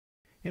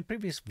In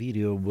previous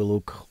video, we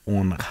look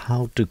on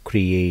how to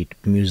create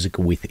music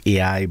with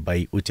AI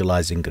by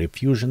utilizing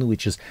Refusion,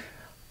 which is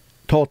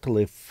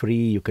totally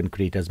free. You can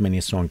create as many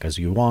songs as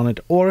you want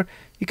it, or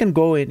you can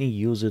go and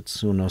use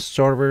it on a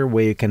server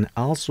where you can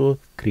also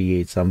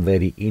create some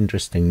very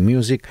interesting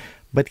music.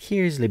 But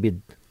here's a little bit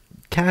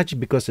catch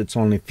because it's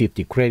only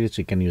 50 credits.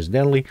 You can use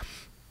Dall-e.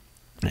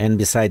 And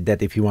beside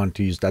that, if you want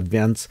to use the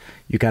advanced,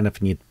 you kind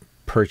of need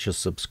purchase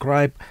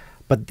subscribe.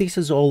 But this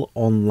is all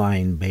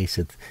online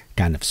based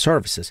kind of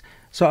services.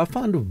 So I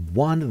found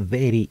one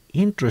very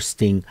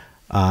interesting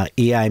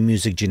AI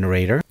music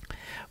generator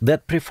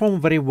that perform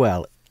very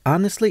well.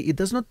 Honestly, it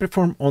does not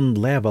perform on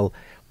level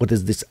what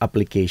is this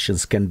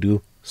applications can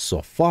do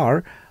so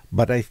far,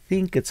 but I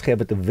think it's have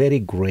a very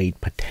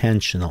great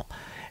potential.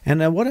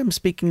 And what I'm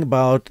speaking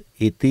about,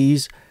 it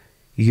is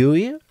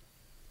UE.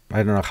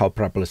 I don't know how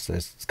properly it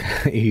says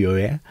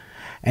UE.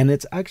 And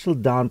it's actually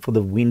done for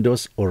the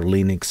Windows or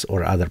Linux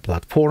or other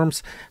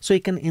platforms, so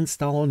you can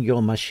install on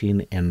your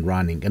machine and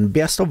running. And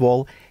best of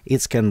all,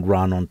 it can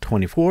run on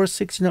 24,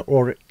 16,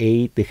 or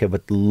 8. They have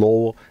a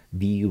low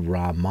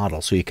VRAM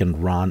model, so you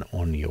can run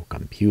on your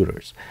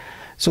computers.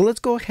 So let's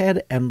go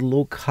ahead and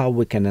look how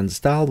we can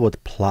install,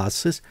 what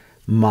pluses,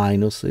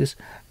 minuses,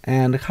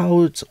 and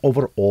how it's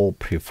overall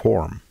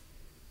perform.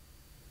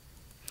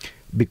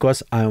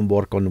 Because I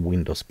work on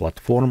Windows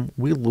platform,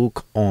 we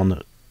look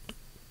on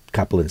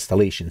couple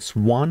installations.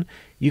 One,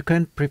 you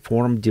can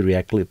perform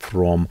directly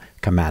from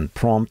command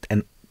prompt,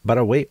 and by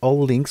the way,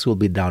 all links will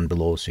be down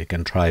below so you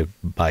can try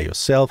by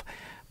yourself.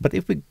 But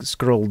if we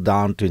scroll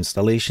down to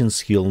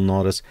installations, you'll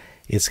notice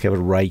it's have it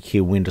right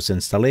here, Windows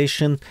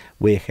installation.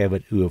 We have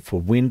it for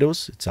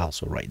Windows, it's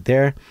also right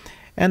there.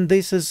 And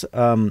this is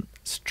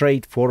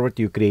straightforward.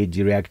 You create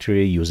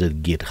directory, use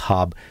it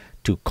GitHub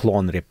to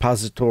clone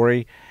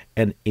repository,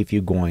 and if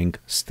you're going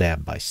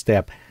step by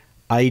step,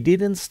 I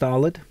did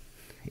install it.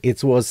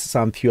 It was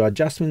some few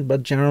adjustments,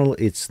 but general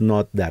it's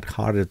not that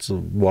hard. It's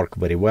work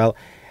very well.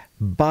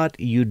 But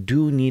you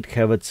do need to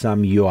have it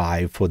some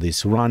UI for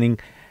this running.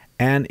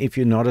 And if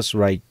you notice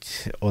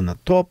right on the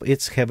top,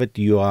 it's have it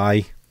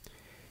UI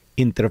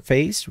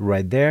interface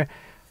right there.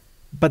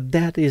 But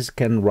that is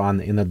can run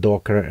in a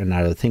Docker and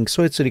other things.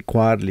 So it's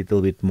required a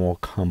little bit more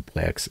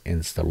complex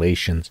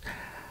installations.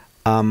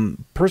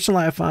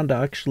 Personally, I found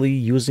actually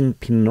using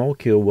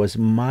Pinocchio was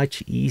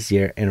much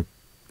easier and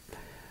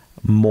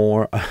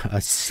more a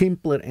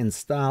simpler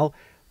install,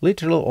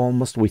 literally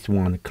almost with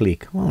one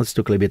click. Well, it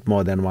took a little bit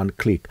more than one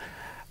click.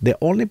 The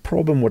only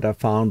problem what I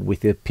found with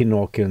the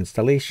Pinocchio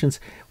installations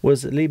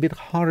was a little bit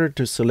harder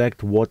to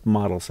select what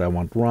models I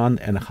want to run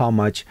and how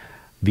much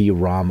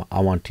VRAM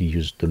I want to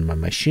use on my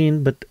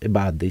machine, but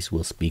about this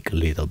we'll speak a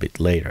little bit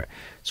later.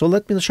 So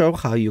let me show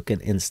how you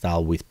can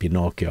install with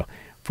Pinocchio.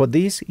 For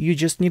this, you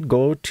just need to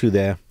go to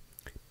the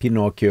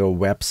Pinocchio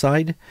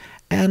website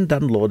and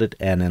download it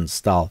and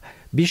install.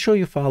 Be sure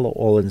you follow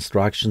all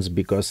instructions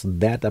because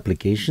that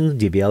application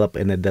developed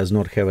and it does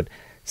not have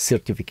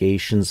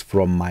certifications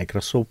from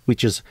Microsoft,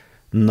 which is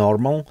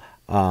normal.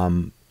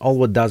 All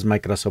what does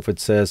Microsoft, it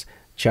says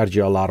charge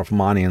you a lot of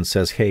money and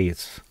says, hey,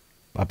 it's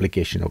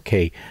application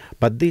okay.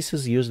 But this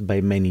is used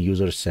by many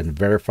users and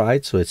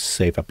verified, so it's a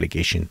safe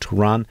application to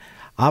run.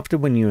 After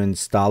when you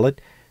install it,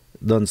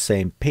 on the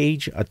same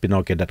page at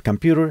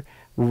Pinocchio.computer,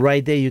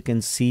 right there you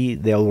can see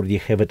they already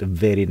have it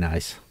very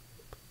nice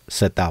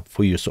setup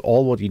for you. So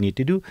all what you need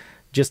to do,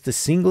 just a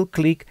single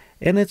click,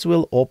 and it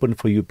will open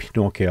for you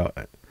Pinocchio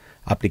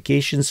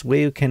applications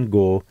where you can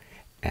go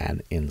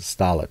and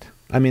install it.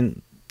 I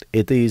mean,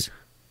 it is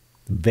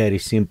very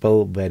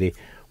simple, very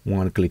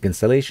one-click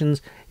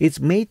installations.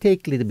 It may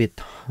take a little bit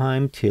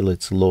time till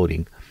it's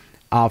loading.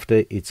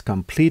 After it's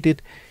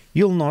completed,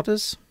 you'll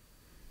notice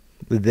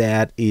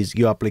that is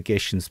your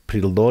applications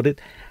preloaded,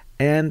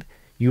 and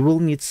you will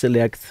need to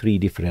select 3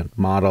 different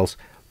models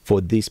for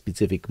these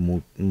specific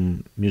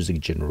music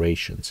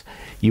generations.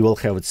 You will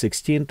have it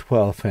 16,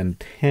 12,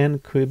 and 10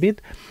 qubit.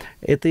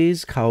 It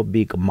is how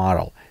big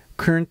model.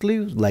 Currently,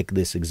 like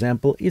this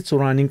example, it's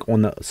running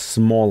on the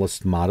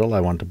smallest model.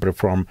 I want to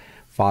perform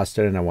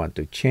faster and I want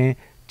to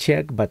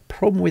check, but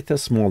problem with a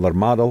smaller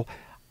model,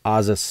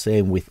 as the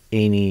same with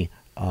any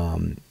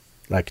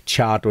like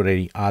chat or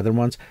any other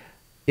ones,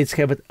 it's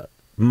have a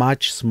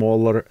much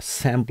smaller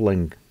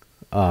sampling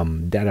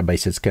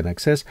databases can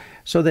access,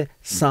 so the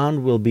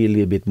sound will be a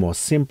little bit more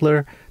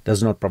simpler,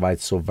 does not provide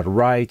so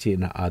variety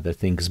and other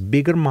things.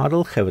 Bigger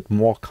model have it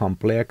more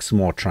complex,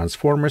 more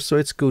transformers, so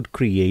it's could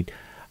create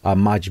a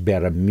much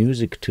better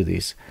music to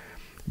this.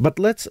 But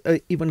let's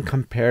even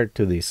compare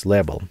to this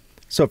level.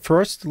 So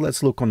first,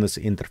 let's look on this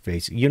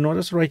interface. You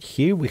notice right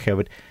here we have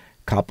it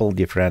couple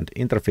different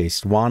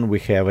interface. One, we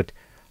have it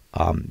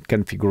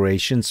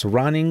configurations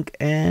running,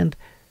 and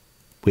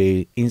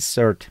we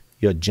insert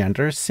your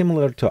gender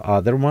similar to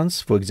other ones.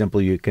 For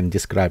example, you can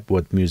describe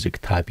what music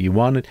type you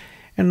wanted,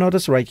 and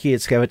notice right here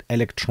it's have it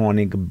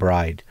electronic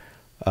bright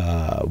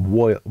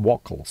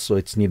vocals, so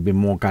it's need to be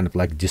more kind of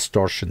like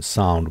distortion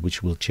sound,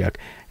 which we'll check,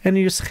 and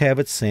you just have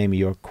it same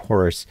your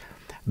chorus.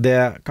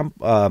 The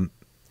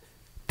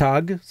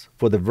tags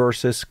for the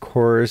verses,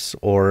 chorus,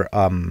 or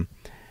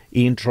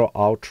intro,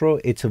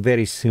 outro. It's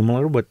very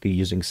similar, but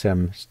using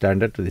some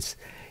standard.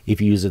 If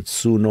you use it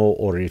Suno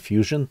or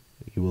Refusion,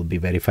 you will be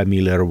very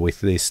familiar with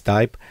this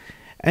type.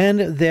 And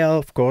they are,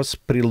 of course,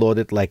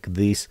 preloaded like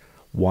this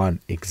one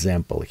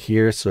example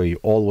here. So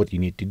all what you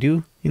need to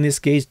do in this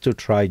case to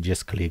try,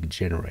 just click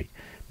generate.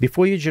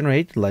 Before you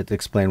generate, let's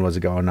explain what's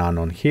going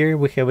on here.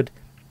 We have a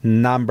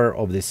number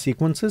of the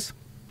sequences.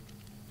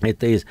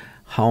 It is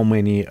how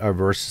many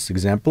verses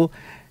example.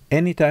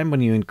 Anytime when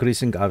you're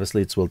increasing,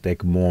 obviously it will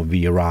take more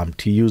VRAM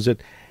to use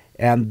it.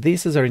 And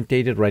this is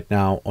orientated right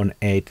now on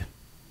 8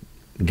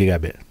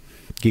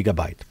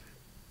 gigabyte.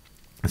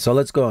 So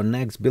let's go on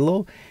next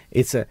below.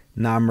 It's a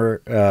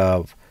number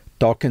of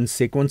token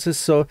sequences.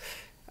 So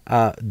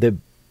the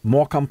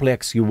more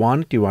complex you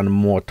want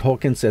more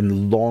tokens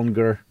and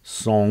longer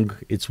song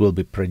it will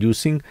be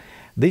producing.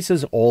 This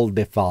is all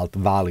default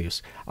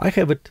values. I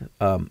have it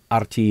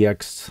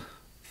RTX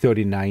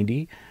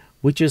 3090,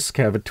 which is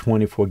have a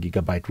 24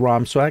 gigabyte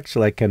RAM. So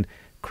actually I can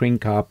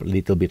crank up a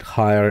little bit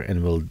higher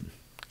and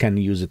can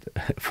use it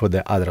for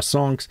the other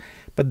songs.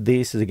 But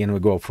this is again, we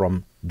go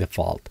from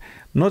default.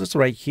 Notice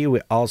right here,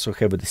 we also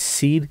have the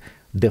seed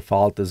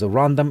default as a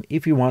random.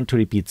 If you want to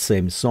repeat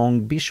same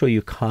song, be sure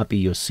you copy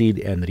your seed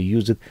and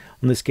reuse it.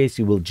 In this case,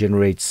 you will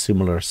generate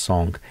similar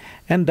song.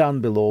 And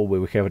down below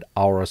where we have it,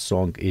 our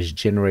song is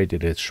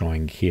generated, it's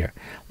showing here.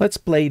 Let's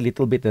play a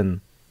little bit and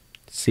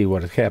see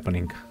what is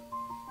happening.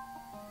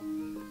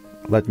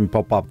 Let me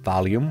pop up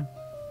volume.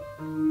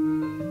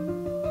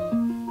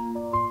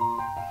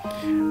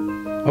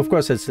 Of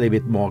course, it's a little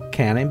bit more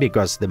canny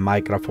because the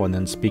microphone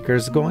and speaker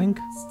is going.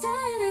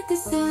 Staring at the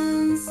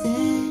sunset,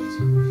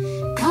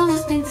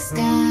 colors paint the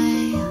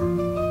sky.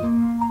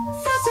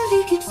 Thoughts of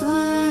you keep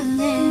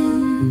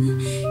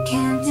swirling,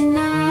 can't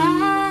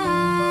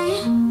deny.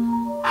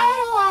 I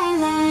know I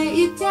let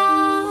you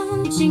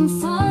down. Reaching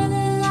for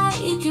the light,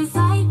 you can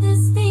fight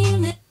this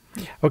feeling.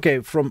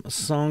 Okay, from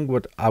song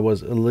what I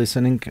was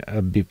listening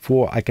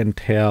before, I can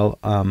tell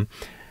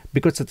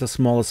because it's the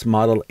smallest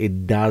model,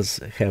 it does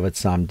have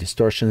some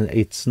distortion.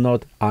 It's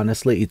not,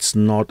 honestly, it's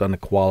not on a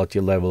quality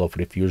level of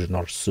Refusion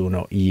or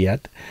Suno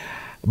yet.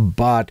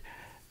 But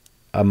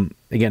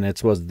again,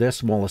 it was the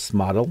smallest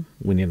model.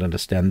 We need to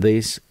understand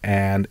this.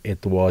 And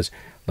it was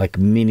like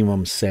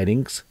minimum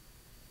settings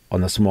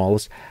on the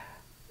smallest.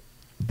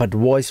 But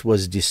voice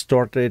was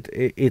distorted.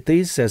 It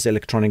is as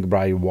electronic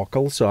braille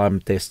vocal, so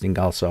I'm testing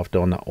also after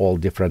on all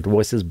different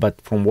voices.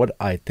 But from what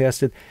I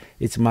tested,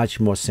 it's much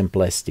more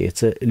simplicity.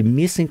 It's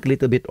missing a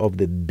little bit of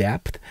the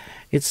depth.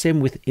 It's same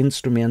with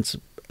instruments,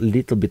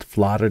 little bit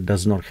flatter,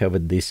 does not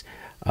have this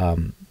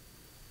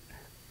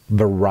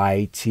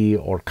variety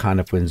or kind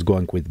of when it's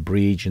going with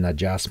bridge and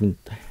adjustment.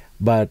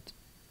 But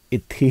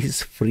it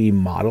is free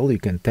model, you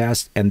can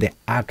test, and they're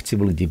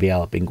actively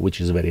developing, which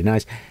is very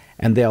nice.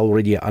 And they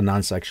already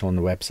announced actually on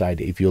the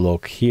website, if you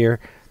look here,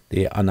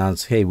 they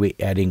announced, hey, we're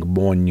adding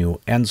more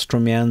new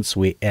instruments,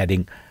 we're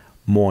adding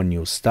more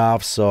new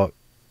stuff. So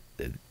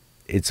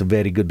it's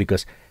very good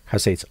because, I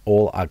say, it's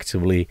all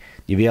actively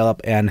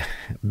developed. And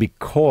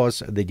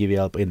because they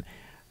develop in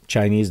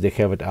Chinese, they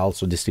have it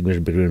also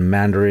distinguished between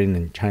Mandarin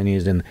and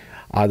Chinese and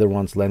other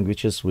ones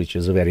languages, which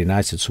is very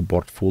nice. It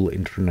supports full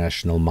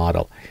international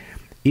model.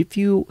 If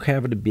you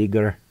have the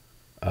bigger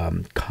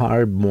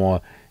card,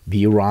 more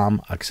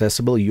VRAM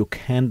accessible, you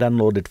can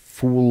download it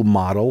full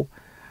model.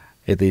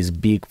 It is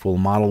big full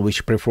model,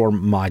 which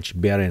perform much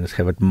better and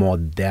have it more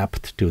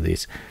depth to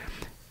this.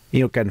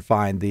 You can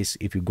find this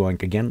if you're going,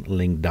 again,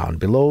 link down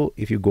below.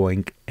 If you're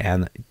going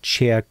and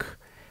check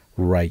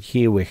right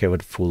here, we have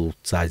it full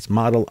size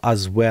model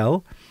as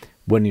well.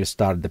 When you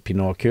start the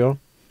Pinocchio,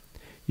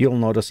 you'll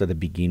notice at the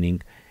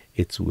beginning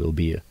it will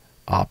be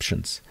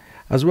options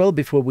as well.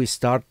 Before we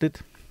started,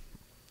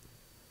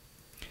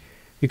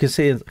 you can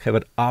see have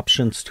it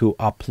options to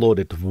upload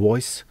it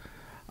voice,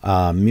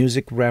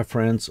 music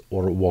reference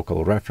or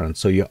vocal reference.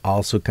 So you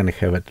also can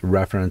have it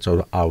reference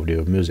or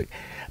audio music.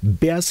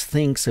 Best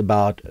things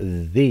about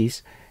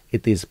this,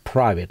 it is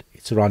private.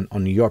 It's run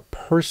on your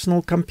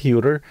personal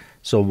computer.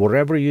 So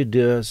whatever you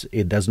do,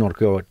 it does not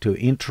go to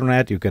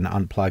internet. You can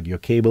unplug your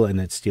cable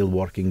and it's still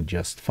working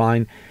just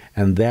fine.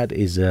 And that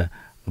is a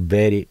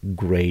very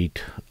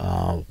great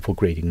for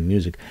creating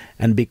music.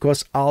 And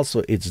because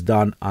also it's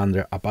done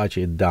under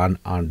Apache, done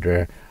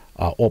under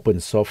open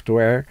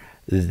software,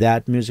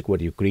 that music what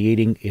you're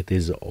creating, it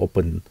is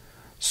open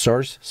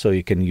source, so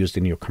you can use it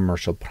in your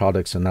commercial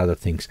products and other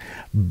things.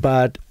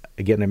 But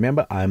again,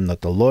 remember, I'm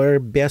not a lawyer.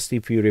 Best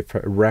if you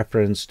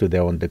reference to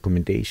their own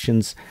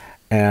documentations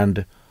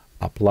and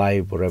apply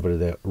whatever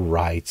the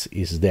rights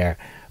is there.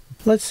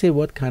 Let's see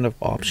what kind of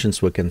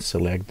options we can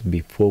select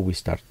before we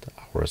start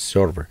our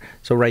server.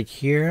 So right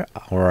here,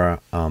 our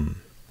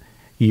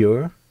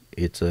year,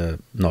 it's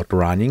not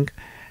running.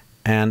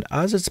 And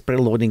as it's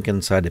preloading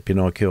inside the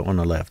Pinocchio on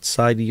the left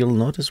side, you'll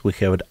notice we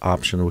have an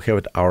option. We have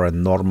it our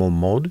normal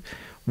mode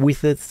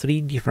with the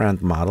 3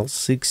 different models,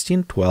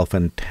 16, 12,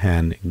 and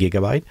 10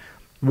 gigabyte.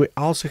 We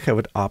also have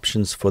it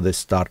options for the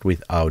start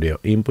with audio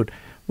input,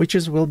 which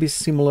will be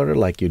similar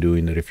like you do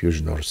in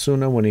Refusion or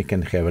Suna, when you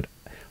can have it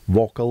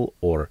vocal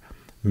or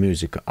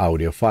music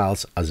audio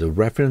files as a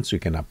reference. You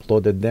can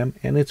upload them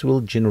and it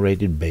will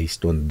generate it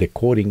based on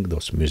decoding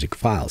those music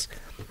files.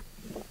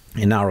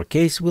 In our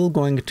case, we're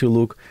going to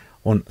look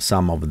on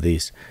some of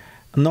these.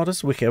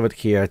 Notice we have it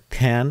here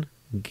 10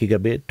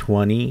 gigabit,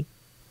 20,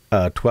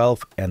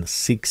 12 and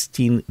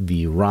 16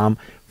 VRAM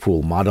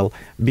full model.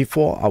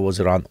 Before I was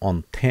run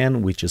on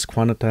 10, which is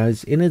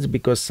quantized, and it's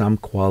because some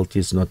quality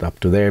is not up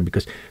to there,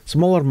 because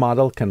smaller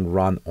model can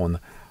run on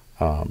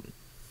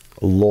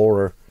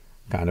lower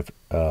kind of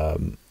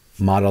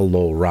model,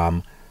 low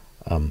RAM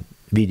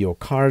video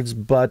cards,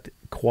 but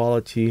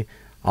quality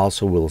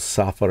also will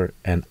suffer,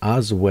 and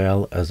as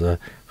well as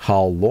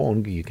how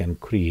long you can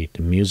create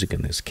music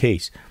in this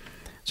case.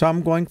 So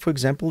I'm going, for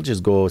example,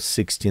 just go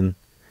 16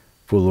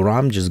 full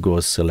RAM, just go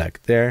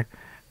select there,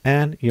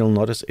 and you'll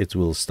notice it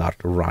will start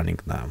running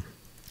now.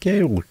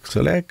 Okay, we'll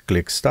select,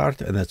 click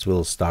start, and it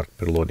will start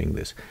preloading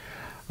this.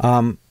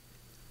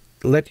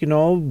 Let you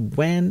know,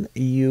 when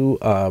you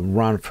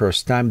run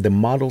first time, the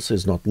models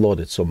is not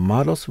loaded. So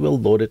models will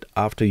load it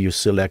after you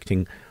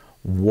selecting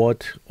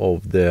what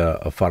of the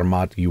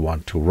format you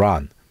want to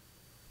run.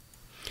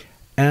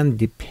 And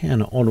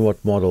depend on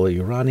what model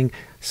you're running,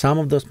 some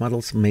of those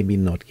models maybe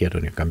not yet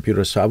on your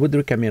computer. So I would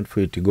recommend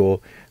for you to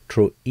go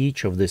through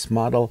each of this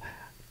model,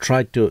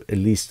 try to at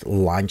least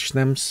launch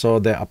them so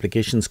the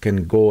applications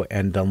can go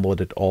and download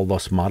it, all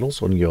those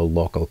models on your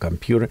local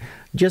computer,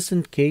 just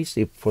in case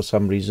if for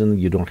some reason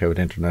you don't have an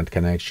internet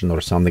connection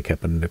or something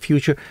happen in the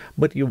future,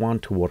 but you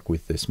want to work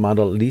with this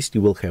model, at least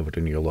you will have it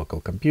on your local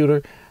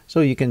computer,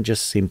 so you can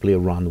just simply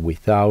run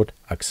without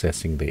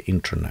accessing the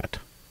internet.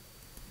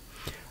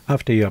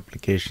 After your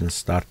application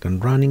start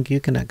and running, you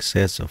can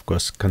access, of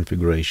course,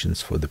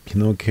 configurations for the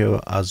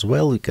Pinocchio as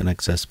well. You can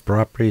access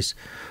properties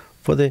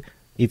for the,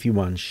 if you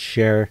want to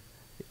share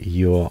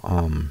your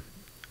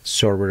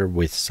server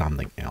with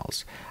something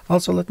else.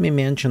 Also, let me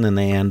mention in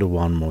the end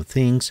one more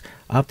things.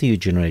 After you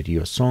generate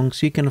your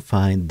songs, you can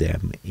find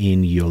them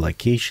in your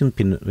location.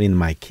 In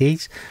my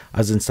case,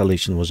 as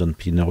installation was on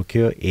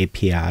Pinocchio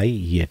API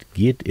yet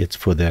Git, it's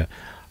for the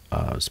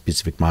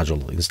specific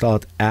module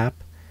installed app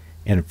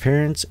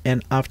inference,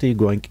 and after you're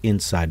going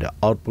inside the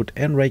output,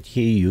 and right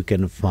here you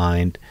can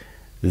find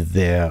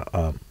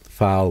the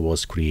file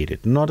was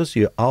created. Notice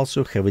you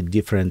also have a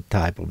different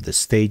type of the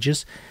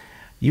stages.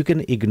 You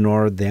can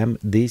ignore them.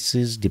 This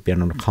is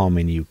depending on how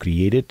many you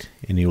created,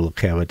 and you will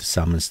have it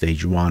some in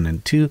stage 1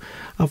 and 2,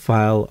 a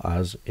file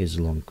as is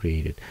long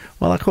created.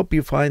 Well, I hope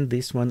you find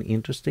this one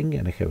interesting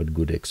and have a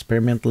good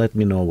experiment. Let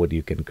me know what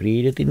you can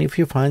create it, and if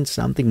you find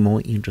something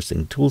more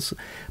interesting tools,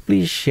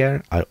 please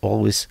share. I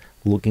always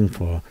looking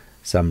for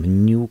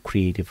some new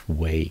creative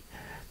way.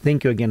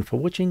 Thank you again for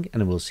watching,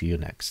 and we'll see you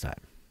next time.